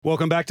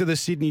Welcome back to the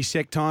Sydney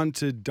Sec. Time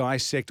to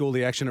dissect all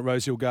the action at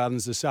Rosehill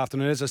Gardens this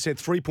afternoon. As I said,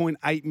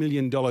 $3.8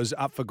 million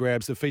up for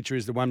grabs. The feature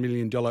is the $1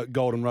 million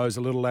Golden Rose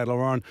a little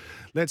later on.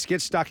 Let's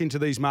get stuck into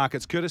these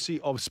markets, courtesy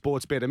of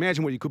Sportsbet.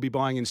 Imagine what you could be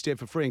buying instead.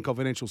 For free and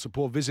confidential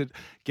support, visit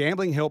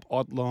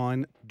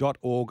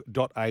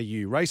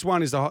gamblinghelponline.org.au. Race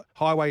 1 is the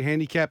Highway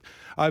Handicap,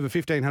 over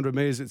 1,500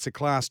 metres. It's a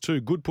Class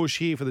 2. Good push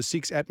here for the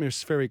 6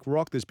 Atmospheric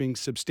Rock. There's been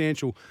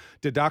substantial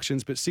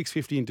deductions, but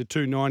 $6.50 into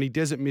 $2.90.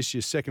 Desert Miss,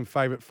 your second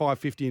favourite,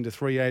 $5.50 into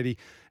 $3.80.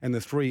 And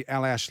the 3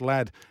 Alash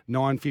Lad,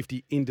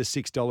 $9.50 into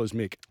 $6,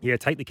 Mick. Yeah,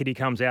 Take the Kitty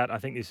comes out. I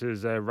think this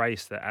is a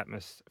race that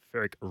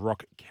Atmospheric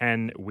Rock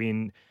can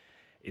win.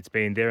 It's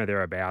been there and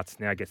thereabouts.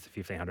 Now it gets to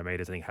 1,500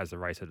 metres. I think has the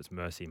race at its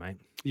mercy, mate.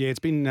 Yeah, it's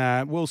been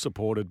well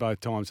supported both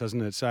times,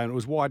 hasn't it? So it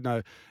was wide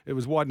no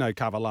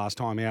cover last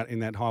time out in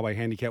that Highway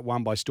Handicap,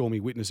 won by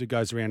Stormy Witness, who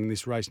goes around in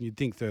this race, and you'd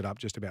think third up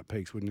just about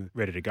peaks, wouldn't it?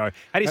 Ready to go.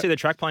 How do you see the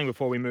track playing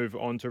before we move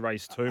on to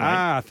race 2,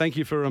 mate? Thank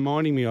you for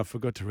reminding me. I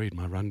forgot to read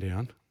my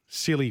rundown.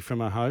 Silly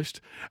from a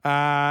host.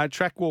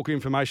 Track walk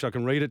information, I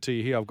can read it to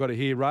you here. I've got it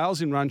here. Rails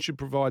in run should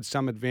provide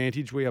some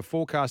advantage. We are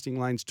forecasting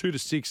lanes 2 to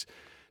 6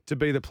 to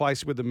be the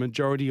place where the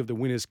majority of the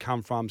winners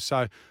come from.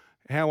 So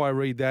how I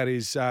read that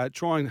is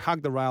try and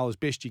hug the rail as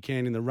best you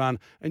can in the run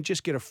and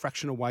just get a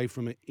fraction away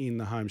from it in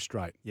the home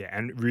straight. Yeah,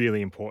 and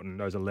really important,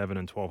 those 1,100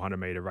 and 1,200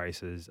 metre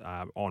races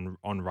on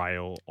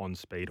rail, on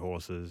speed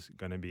horses,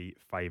 going to be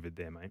favoured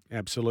there, mate.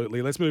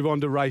 Absolutely. Let's move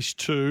on to race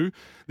 2.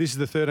 This is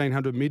the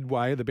 1,300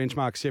 midway, the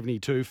benchmark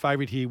 72.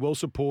 Favourite here, well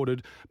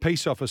supported.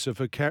 Peace Officer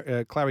for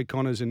Clary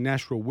Connors and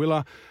Nashville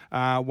Willer.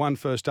 One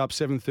first up,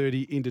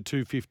 7.30 into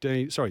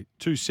 2.15. Sorry,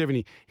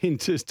 2.70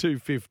 into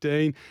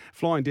 2.15.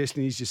 Flying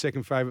Destiny is your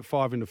second favourite,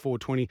 5 into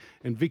 4.20,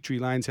 and Victory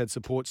Lanes had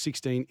support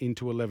 16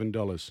 into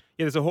 $11.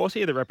 Yeah, there's a horse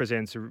here that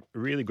represents a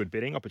really good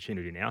betting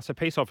opportunity now. So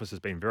Peace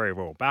Officer's been very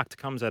well backed,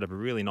 comes out of a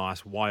really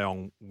nice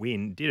Wyong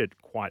win, did it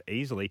quite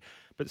easily,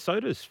 but so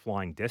does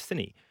Flying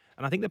Destiny.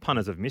 And I think the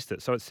punters have missed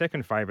it. So it's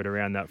second favourite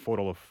around that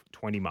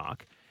 $4.20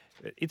 mark.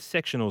 Its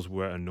sectionals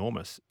were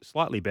enormous,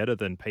 slightly better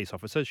than Peace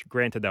Officer.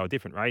 Granted, they were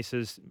different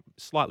races,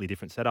 slightly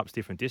different setups,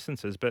 different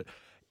distances, but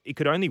it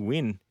could only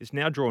win. It's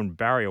now drawn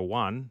barrier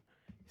 1,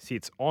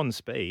 sits on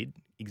speed,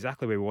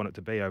 exactly where we want it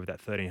to be over that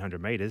 1,300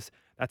 metres.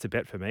 That's a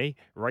bet for me.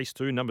 Race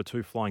 2, number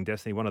 2, Flying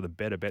Destiny, one of the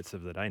better bets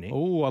of the day, Nick.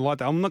 Oh, I like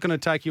that. I'm not going to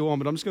take you on,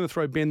 but I'm just going to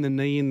throw Bend the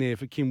Knee in there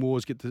for Kim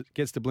Wars,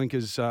 gets the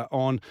blinkers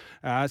on.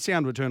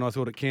 Sound return, I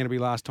thought, at Canterbury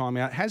last time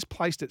out. Has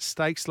placed at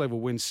stakes level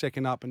when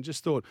second up, and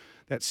just thought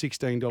that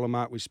 $16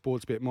 mark with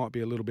Sportsbet might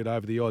be a little bit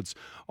over the odds.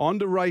 On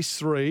to race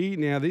 3.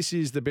 Now, this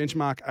is the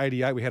benchmark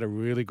 88. We had a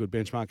really good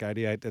benchmark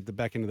 88 at the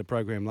back end of the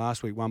program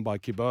last week, won by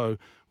Kibu.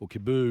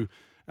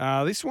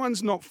 This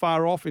one's not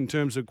far off in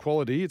terms of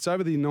quality. It's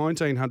over the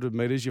 1,900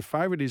 metres. Your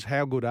favourite is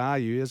How Good Are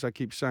You? As I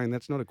keep saying,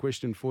 that's not a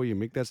question for you,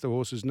 Mick. That's the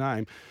horse's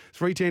name.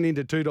 3.10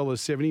 into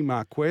 $2.70.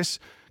 Marquess.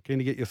 Keen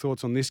to get your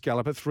thoughts on this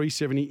galloper.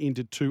 3.70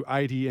 into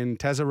 2.80. And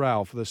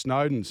Tazaral for the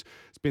Snowdens.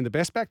 It's been the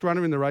best backed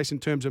runner in the race in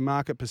terms of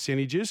market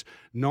percentages.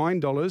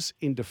 $9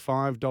 into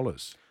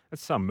 $5.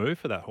 That's some move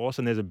for that horse,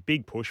 and there's a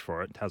big push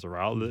for it.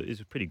 Tazaral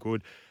is pretty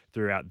good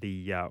throughout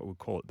the, we'll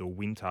call it the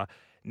winter.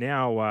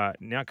 Now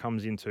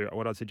comes into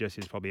what I'd suggest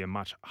is probably a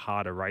much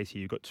harder race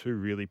here. You've got 2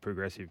 really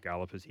progressive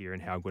gallopers here in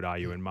How Good Are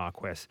You and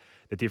Marquess.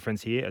 The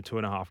difference here, a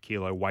 2.5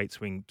 kilo weight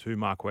swing to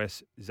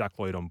Marquess. Zach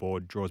Lloyd on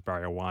board, draws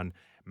barrier 1.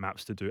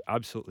 Maps to do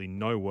absolutely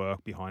no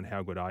work behind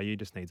How Good Are You.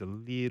 Just needs a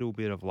little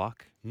bit of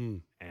luck.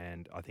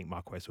 And I think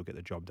Marquess will get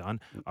the job done.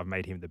 I've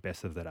made him the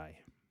best of the day.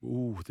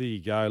 Ooh, there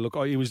you go. Look,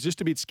 it was just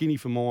a bit skinny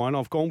for mine.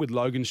 I've gone with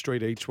Logan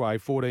Street each way,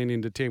 14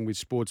 into 10 with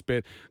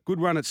Sportsbet. Good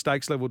run at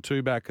stakes level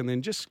 2 back, and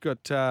then just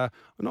got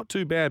not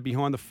too bad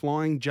behind the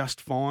Flying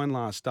Just Fine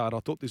last start. I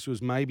thought this was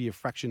maybe a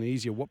fraction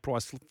easier. What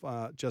price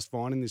Just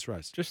Fine in this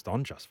race? Just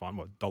on Just Fine,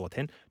 what,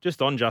 $1.10?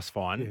 Just on Just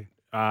Fine.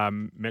 Yeah.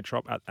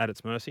 Metrop at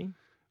its mercy.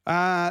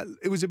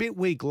 It was a bit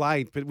weak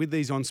late, but with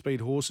these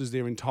on-speed horses,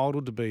 they're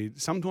entitled to be.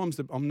 Sometimes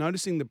I'm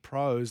noticing the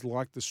pros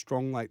like the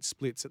strong late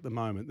splits at the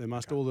moment. They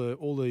must all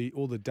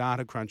the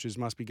data crunchers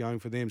must be going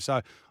for them.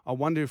 So I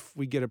wonder if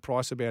we get a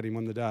price about him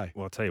on the day.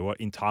 Well, I'll tell you what,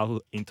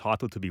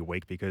 entitled to be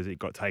weak because it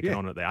got taken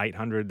on at the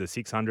 800, the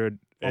 600.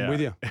 I'm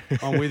with you.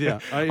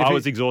 I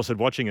was exhausted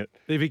watching it.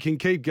 If he can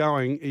keep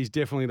going, he's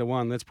definitely the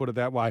one. Let's put it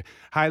that way.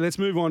 Hey, let's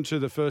move on to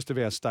the first of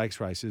our stakes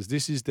races.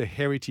 This is the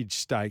Heritage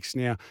Stakes.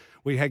 Now,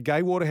 we had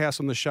Gay Waterhouse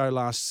on the show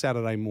last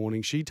Saturday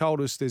morning. She told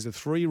us there's a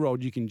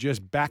 3-year-old you can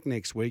just back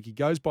next week. He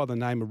goes by the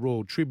name of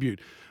Royal Tribute.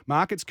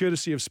 Markets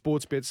courtesy of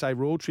Sportsbet say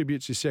Royal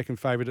Tribute's your second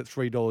favourite at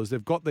 $3.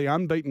 They've got the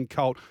unbeaten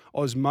colt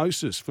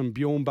Osmosis from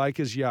Bjorn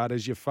Baker's yard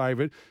as your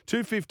favourite.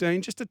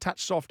 2.15, just a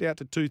touch soft out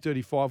to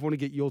 2.35. I want to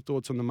get your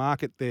thoughts on the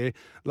market there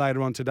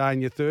later on today. And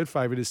your third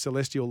favourite is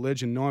Celestial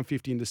Legend,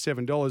 $9.50 into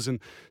 $7.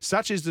 And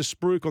such is the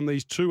spruik on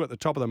these 2 at the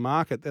top of the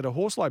market that a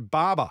horse like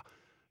Barber,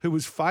 who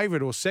was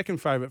favourite or second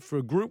favourite for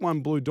a Group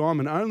 1 Blue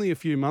Diamond only a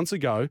few months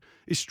ago,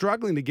 is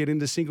struggling to get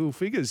into single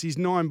figures. He's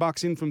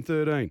 $9 in from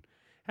 13.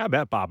 How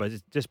about Barber?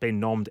 It's just been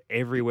nommed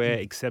everywhere,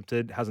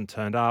 accepted, hasn't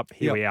turned up.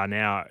 Here Yep. we are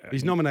now.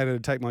 He's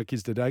nominated to take my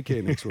kids to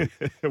daycare next week.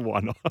 Why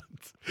not?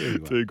 Anyway.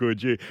 Too good.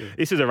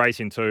 This is a race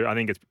in two. I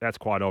think that's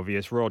quite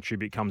obvious. Royal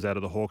Tribute comes out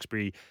of the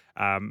Hawkesbury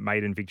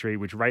maiden victory,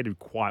 which rated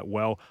quite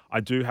well. I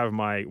do have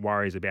my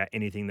worries about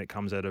anything that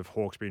comes out of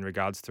Hawkesbury in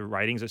regards to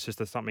ratings. It's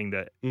just something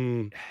that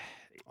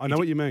I know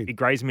what you mean. it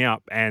grays me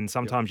up. And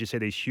sometimes you see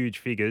these huge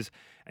figures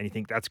and you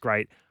think that's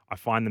great. I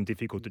find them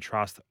difficult to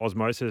trust.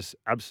 Osmosis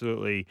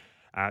absolutely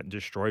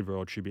destroyed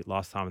Royal Tribute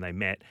last time they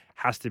met.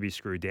 Has to be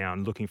screwed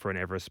down, looking for an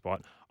Everest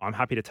spot. I'm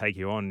happy to take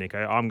you on, Nico.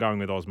 I'm going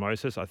with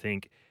Osmosis. I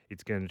think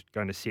it's going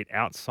to sit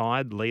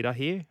outside leader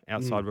here,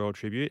 outside Royal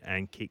Tribute,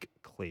 and kick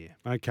clear.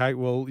 Okay,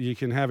 well, you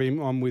can have him.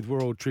 I'm with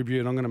Royal Tribute,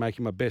 and I'm going to make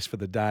him my best for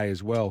the day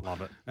as well.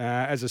 Love it.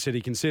 As I said,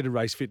 he conceded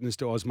race fitness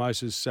to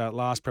Osmosis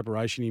last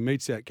preparation. He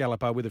meets that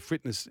galloper with a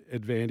fitness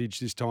advantage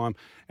this time,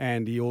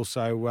 and he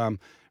also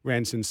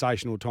ran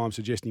sensational time,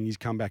 suggesting he's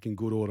come back in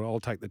good order.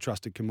 I'll take the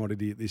trusted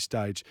commodity at this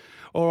stage.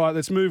 All right,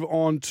 let's move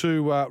on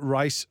to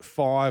race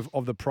 5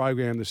 of the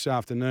program this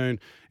afternoon.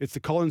 It's the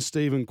Colin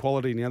Stephen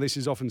Quality. Now, this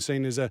is often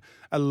seen as a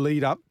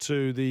lead-up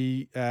to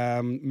the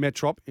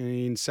Metrop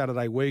in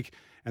Saturday week.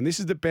 And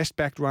this is the best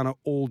backed runner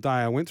all day.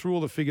 I went through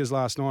all the figures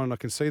last night and I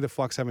can see the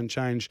flux haven't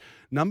changed.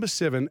 Number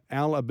 7,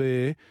 Al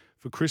Aber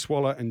for Chris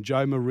Waller and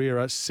Joe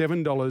Moreira,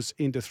 $7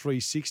 into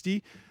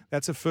 360.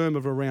 That's a firm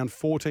of around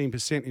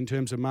 14% in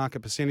terms of market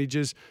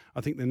percentages.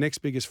 I think the next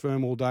biggest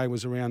firm all day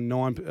was around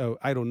 8 or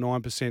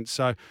 9%.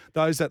 So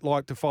those that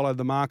like to follow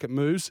the market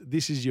moves,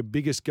 this is your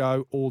biggest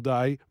go all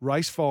day.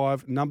 Race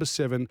 5, number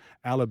 7,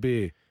 Al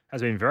Aber.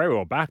 Has been very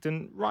well backed,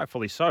 and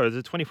rightfully so. There's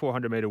a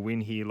 2,400 metre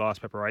win here last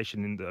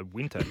preparation in the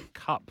Winter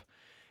Cup.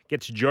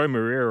 Gets Joe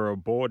Moreira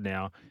aboard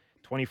now.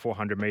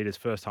 2,400 metres,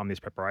 first time this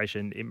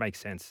preparation. It makes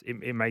sense.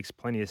 It makes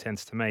plenty of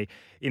sense to me.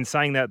 In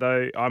saying that,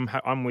 though,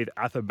 I'm with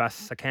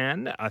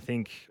Athabaskan. I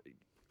think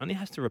only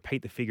has to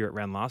repeat the figure it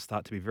ran last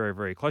start to be very,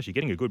 very close. You're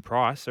getting a good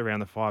price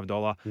around the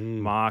 $5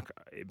 mark,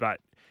 but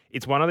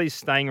it's one of these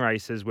staying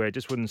races where it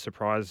just wouldn't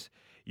surprise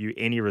you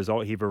any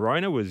result here.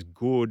 Verona was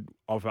good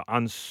of an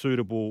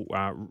unsuitable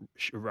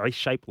race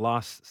shape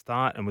last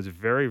start and was a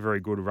very, very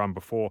good run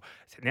before.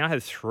 So now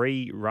has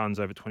 3 runs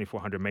over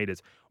 2,400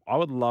 metres. I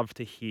would love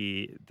to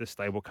hear the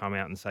stable come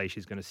out and say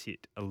she's going to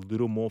sit a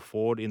little more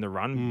forward in the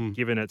run,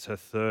 given it's her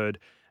third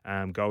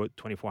go at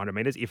 2,400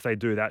 metres. If they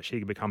do that,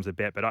 she becomes a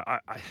bet. But I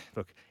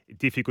look,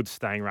 difficult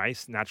staying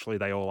race. Naturally,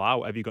 they all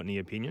are. Have you got any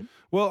opinion?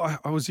 Well,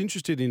 I was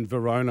interested in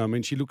Verona. I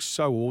mean, she looks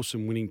so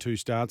awesome winning 2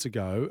 starts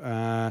ago.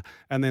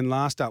 And then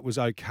last up was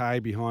okay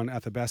behind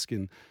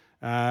Athabaskan.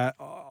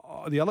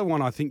 The other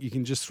one I think you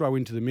can just throw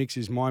into the mix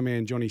is my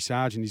man, Johnny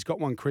Sargent. He's got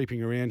one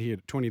creeping around here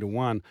at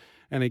 20-1,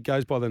 and it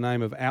goes by the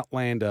name of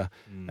Outlander.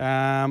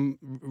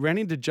 Ran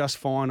into just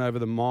fine over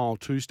the mile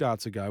 2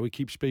 starts ago. We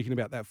keep speaking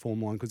about that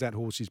form line because that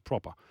horse is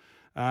proper.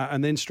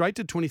 And then straight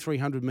to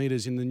 2,300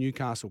 metres in the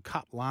Newcastle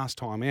Cup last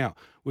time out.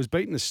 Was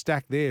beaten a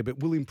stack there, but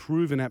will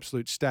improve an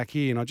absolute stack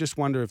here. And I just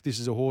wonder if this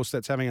is a horse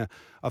that's having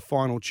a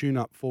final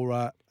tune-up for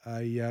a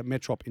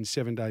Metrop in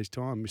 7 days'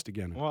 time, Mr.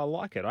 Gannon. Well, I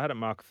like it. I had it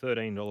marked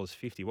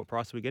 $13.50. What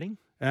price are we getting?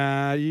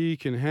 You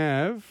can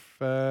have,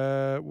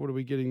 what are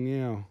we getting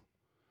now?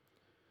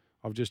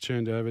 I've just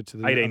turned over to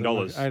the $18.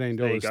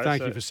 $18.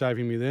 Thank you for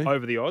saving me there.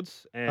 Over the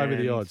odds. Over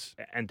the odds.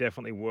 And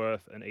definitely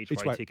worth an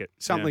each-way ticket.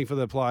 Something for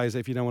the players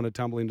if you don't want to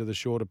tumble into the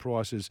shorter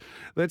prices.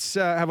 Let's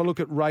have a look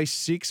at race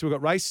 6. We've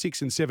got race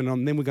 6 and 7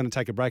 on, then we're going to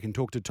take a break and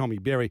talk to Tommy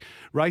Berry.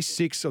 Race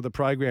 6 of the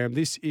program.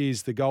 This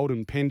is the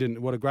Golden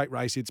Pendant. What a great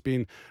race it's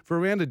been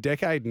for around a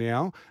decade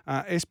now.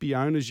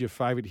 Espiona's your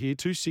favourite here,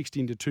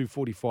 260 into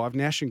 245.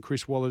 Nash and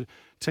Chris Waller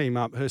team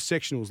up. Her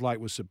sectionals late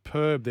was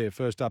superb there,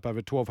 first up over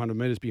 1,200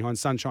 metres behind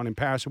Sunshine in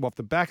Paris, who off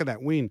the back of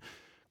that win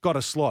got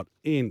a slot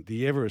in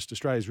the Everest,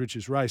 Australia's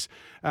richest race.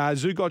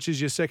 Zugoch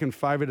is your second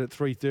favourite at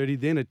 3.30.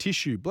 Then a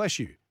Tissue, bless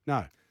you.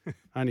 No,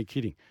 only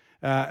kidding.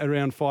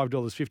 Around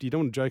 $5.50. You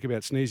don't want to joke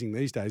about sneezing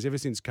these days, ever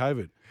since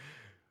COVID.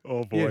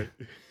 Oh, boy.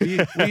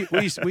 Yeah.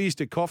 We used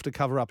to cough to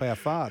cover up our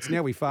farts.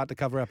 Now we fart to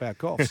cover up our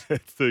coughs.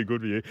 It's too good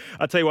for you.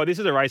 I'll tell you what, this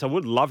is a race I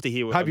would love to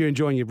hear. Hope you're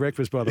enjoying your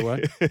breakfast, by the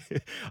way.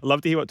 I'd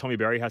love to hear what Tommy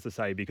Berry has to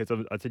say, because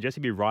I'd suggest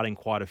he'd be riding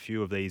quite a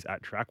few of these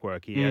at track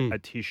work here. A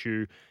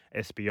Tissue,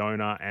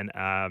 Espiona,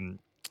 and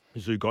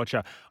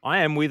Zugocha. I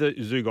am with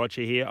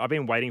Zugocha here. I've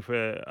been waiting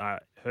for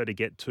her to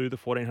get to the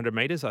 1,400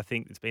 metres. I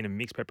think it's been a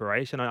mixed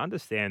preparation. I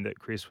understand that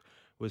Chris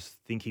was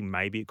thinking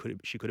maybe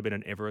she could have been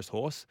an Everest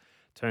horse.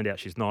 Turned out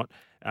she's not.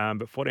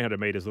 But 1,400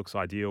 metres looks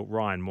ideal.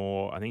 Ryan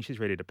Moore, I think she's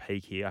ready to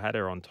peak here. I had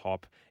her on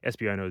top.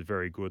 Espiona was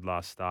very good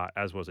last start,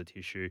 as was a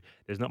Tissue.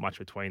 There's not much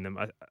between them.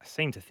 I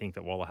seem to think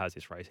that Waller has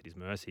this race at his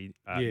mercy.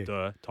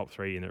 Top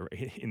 3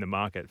 in the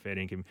market. Fair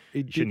dinkum.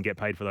 You shouldn't get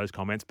paid for those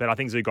comments. But I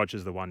think Zugoch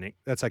is the one, Nick.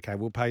 That's okay.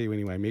 We'll pay you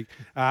anyway, Mick.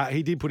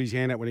 He did put his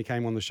hand out when he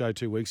came on the show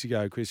 2 weeks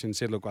ago, Chris, and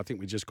said, look, I think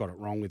we just got it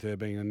wrong with her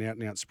being an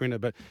out-and-out sprinter.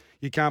 But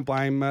you can't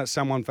blame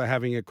someone for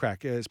having a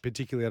crack,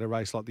 particularly at a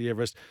race like the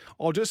Everest.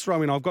 I'll just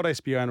throw in, I've got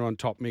Espiona on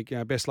top,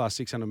 Mick. Best last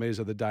 600 metres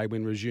of the day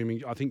when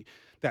resuming. I think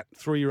that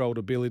 3-year-old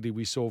ability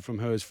we saw from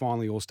her is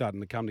finally all starting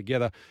to come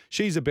together.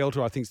 She's a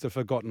belter, I think, is the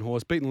forgotten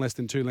horse. Beaten less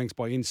than 2 lengths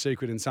by In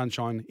Secret and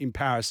Sunshine in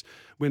Paris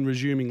when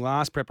resuming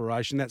last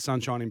preparation. That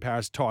Sunshine in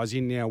Paris ties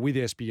in now with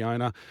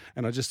Espiona,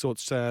 and I just thought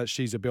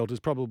She's a belter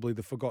is probably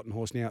the forgotten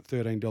horse now at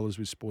 $13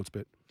 with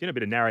Sportsbet. Doing a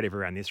bit of narrative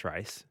around this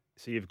race.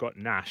 So you've got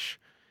Nash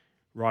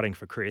riding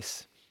for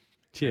Chris.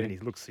 Yeah. And he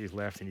looks to his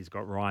left and he's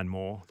got Ryan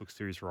Moore, looks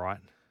to his right.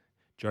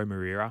 Joe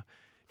Moreira.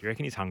 Do you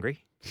reckon he's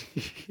hungry?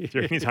 Do you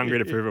reckon he's hungry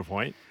to prove a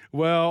point?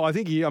 Well, I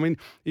think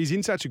he's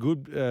in such a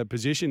good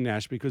position,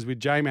 Nash, because with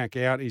J-Mac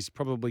out, he's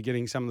probably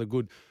getting some of the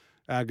good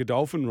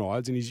Godolphin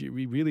rides, and he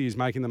really is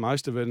making the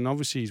most of it. And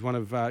obviously, he's one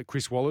of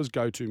Chris Waller's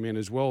go-to men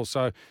as well.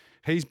 So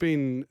he's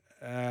been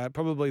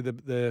probably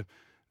the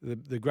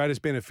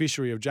greatest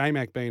beneficiary of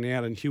J-Mac being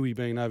out and Huey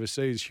being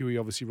overseas. Huey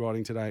obviously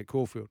riding today at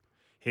Caulfield.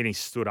 He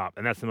stood up,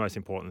 and that's the most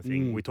important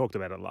thing. We talked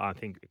about it, I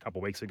think, a couple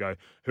of weeks ago,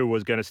 who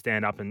was going to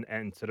stand up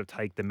and sort of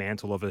take the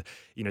mantle of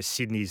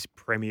Sydney's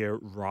premier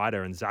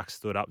rider, and Zach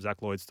stood up.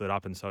 Zach Lloyd stood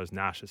up, and so is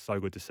Nash. It's so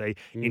good to see.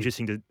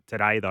 Interesting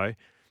today, though.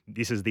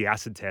 This is the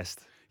acid test.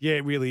 Yeah,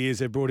 it really is.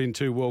 They've brought in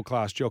 2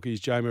 world-class jockeys,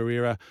 Joe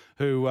Moreira,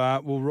 who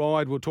will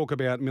ride. We'll talk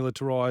about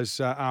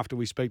Militarise after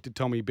we speak to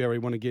Tommy Berry.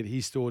 Want to get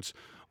his thoughts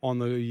on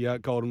the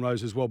Golden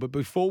Rose as well. But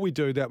before we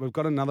do that, we've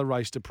got another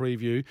race to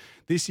preview.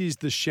 This is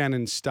the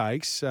Shannon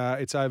Stakes.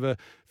 It's over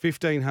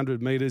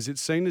 1,500 metres.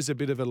 It's seen as a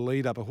bit of a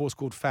lead-up. A horse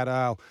called Fat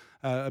Ale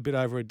a bit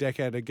over a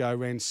decade ago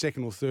ran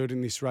second or third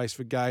in this race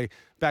for Gay,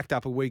 backed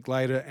up a week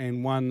later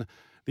and won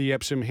the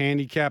Epsom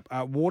Handicap.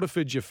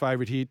 Waterford's your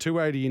favourite here,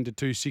 280 into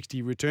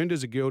 260. Returned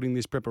as a gelding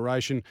this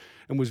preparation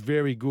and was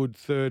very good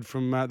third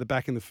from the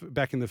back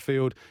in the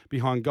field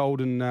behind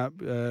Golden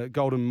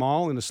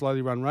Mile in a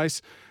slowly run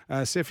race.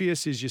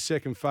 Cepheus is your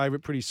second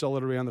favourite, pretty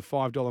solid around the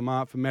 $5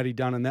 mark for Matty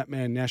Dunn and that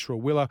man Nashra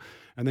Willer.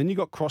 And then you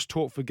got Cross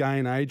Talk for Gay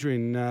and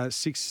Adrian,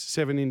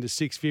 6-7 into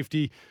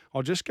 650.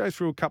 I'll just go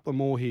through a couple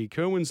more here.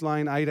 Kerwin's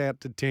Lane, 8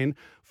 out to 10.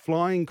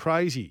 Flying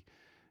Crazy.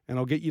 And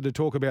I'll get you to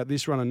talk about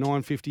this run, a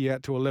 $9.50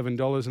 out to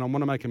 $11. And I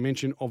want to make a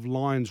mention of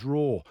Lions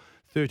Roar,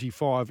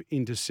 35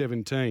 into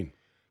 17.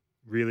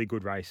 Really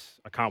good race.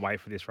 I can't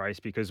wait for this race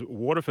because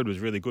Waterford was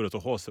really good. It's a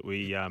horse that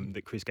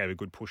that Chris gave a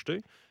good push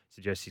to.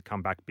 Suggests he'd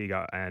come back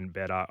bigger and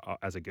better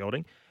as a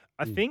gelding.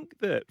 I think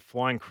that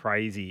Flying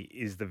Crazy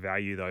is the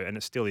value, though, and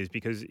it still is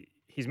because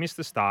he's missed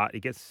the start. He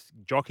gets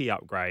jockey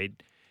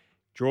upgrade,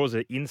 draws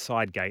an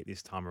inside gate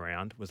this time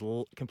around, was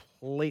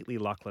completely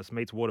luckless,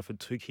 meets Waterford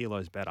 2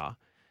 kilos better,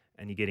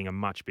 and you're getting a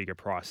much bigger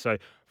price. So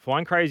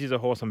Flying Crazy is a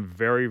horse I'm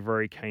very,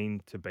 very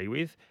keen to be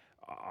with.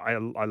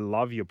 I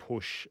love your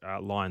push,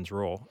 Lions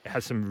Raw. It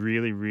has some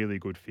really, really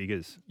good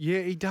figures. Yeah,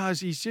 he does.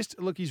 He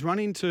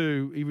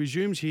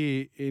resumes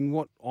here in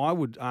what I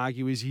would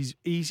argue is his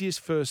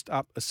easiest first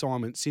up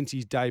assignment since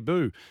his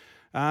debut.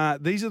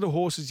 These are the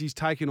horses he's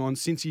taken on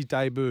since his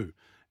debut.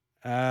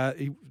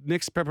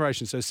 Next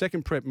preparation, so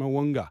second prep,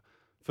 Mwanga.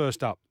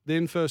 First up.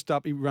 Then first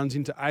up, he runs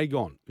into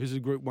Agon, who's a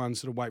Group 1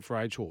 sort of weight for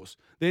age horse.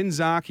 Then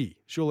Zaki.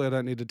 Surely I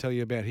don't need to tell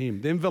you about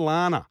him. Then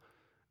Villana.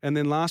 And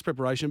then last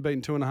preparation,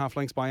 beaten 2.5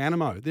 lengths by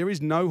Animo. There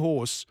is no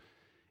horse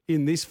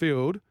in this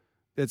field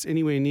that's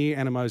anywhere near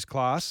Animo's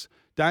class.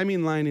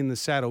 Damien Lane in the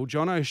saddle.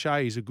 John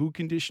O'Shea is a good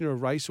conditioner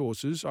of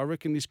racehorses. I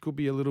reckon this could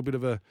be a little bit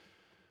of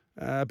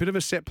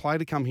a set play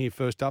to come here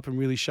first up and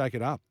really shake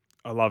it up.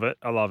 I love it.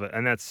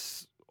 And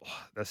that's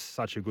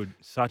such a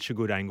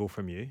good angle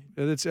from you.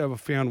 That's how I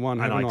found one,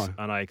 haven't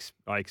I? And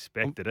I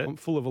expected it. I'm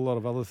full of a lot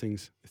of other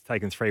things. It's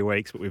taken 3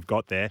 weeks, but we've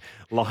got there.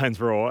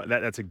 Lions Raw,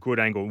 that's a good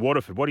angle.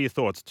 Waterford, what are your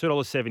thoughts?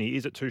 $2.70,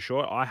 is it too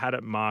short? I had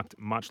it marked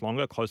much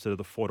longer, closer to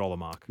the $4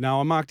 mark. No,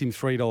 I marked him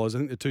 $3. I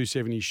think the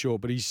 $2.70 is short,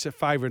 but he's a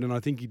favourite and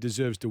I think he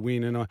deserves to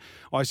win. And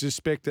I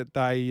suspect that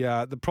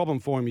the problem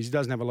for him is he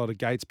doesn't have a lot of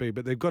gate speed,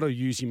 but they've got to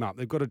use him up.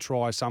 They've got to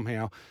try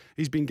somehow.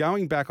 He's been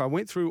going back. I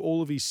went through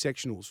all of his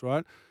sectionals,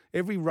 right?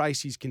 Every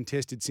race he's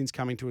contested since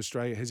coming to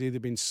Australia has either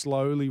been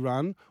slowly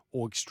run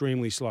or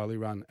extremely slowly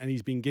run, and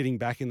he's been getting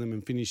back in them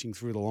and finishing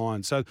through the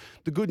line. So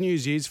the good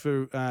news is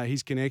for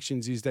his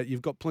connections is that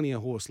you've got plenty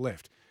of horse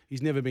left.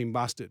 He's never been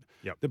busted.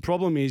 Yep. The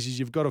problem is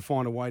you've got to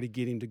find a way to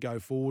get him to go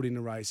forward in the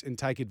race and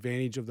take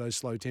advantage of those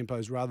slow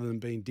tempos rather than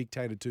being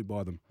dictated to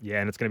by them. Yeah,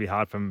 and it's going to be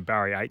hard from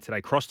Barrier 8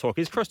 today. Crosstalk.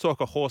 Is Crosstalk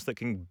a horse that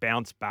can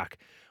bounce back?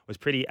 Was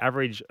pretty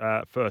average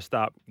first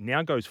up.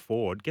 Now goes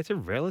forward. Gets a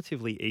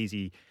relatively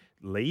easy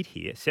lead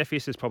here.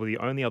 Cepheus is probably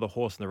the only other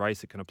horse in the race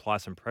that can apply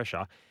some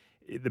pressure.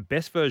 The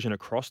best version of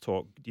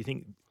Crosstalk, do you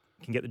think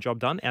can get the job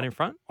done out in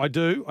front? I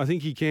do. I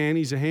think he can.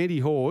 He's a handy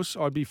horse.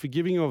 I'd be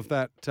forgiving of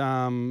that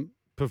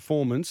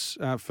performance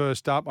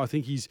first up. I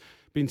think he's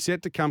been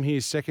set to come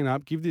here second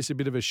up, give this a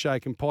bit of a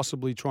shake and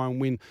possibly try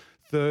and win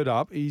third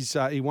up.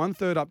 He won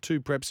third up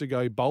 2 preps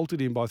ago,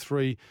 bolted in by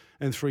 3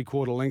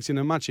 3/4 lengths in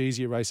a much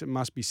easier race, it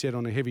must be said,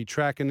 on a heavy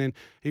track. And then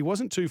he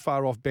wasn't too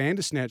far off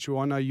Bandersnatch, who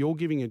I know you're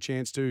giving a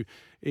chance to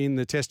in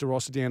the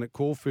Testarossa down at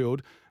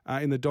Caulfield.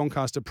 In the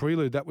Doncaster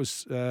Prelude, that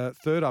was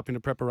third up in a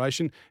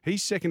preparation.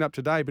 He's second up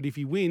today, but if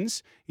he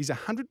wins, he's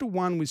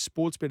 100-1 with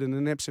Sportsbet and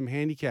an Epsom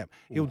handicap.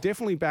 He'll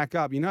definitely back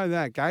up. You know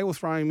that. Gay will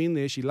throw him in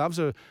there. She loves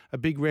a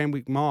big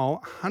Randwick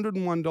mile.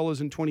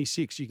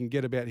 $101.26 you can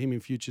get about him in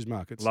futures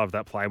markets. Love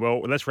that play.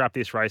 Well, let's wrap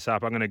this race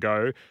up. I'm going to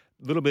go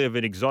a little bit of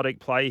an exotic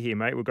play here,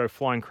 mate. We'll go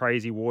Flying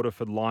Crazy,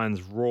 Waterford,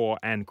 Lions, Raw,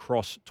 and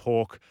Cross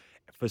Talk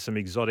for some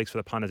exotics for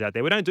the punters out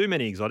there. We don't do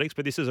many exotics,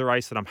 but this is a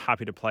race that I'm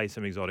happy to play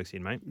some exotics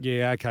in, mate.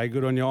 Yeah, okay,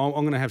 good on you. I'm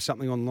going to have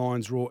something on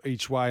Lions Raw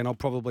each way, and I'll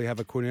probably have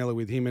a Cornella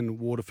with him and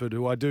Waterford,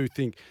 who I do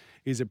think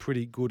is a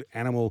pretty good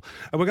animal.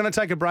 And we're going to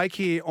take a break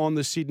here on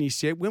the Sydney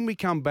set. When we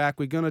come back,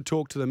 we're going to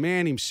talk to the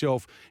man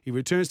himself. He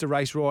returns to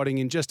race riding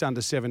in just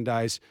under 7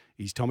 days.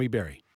 He's Tommy Berry.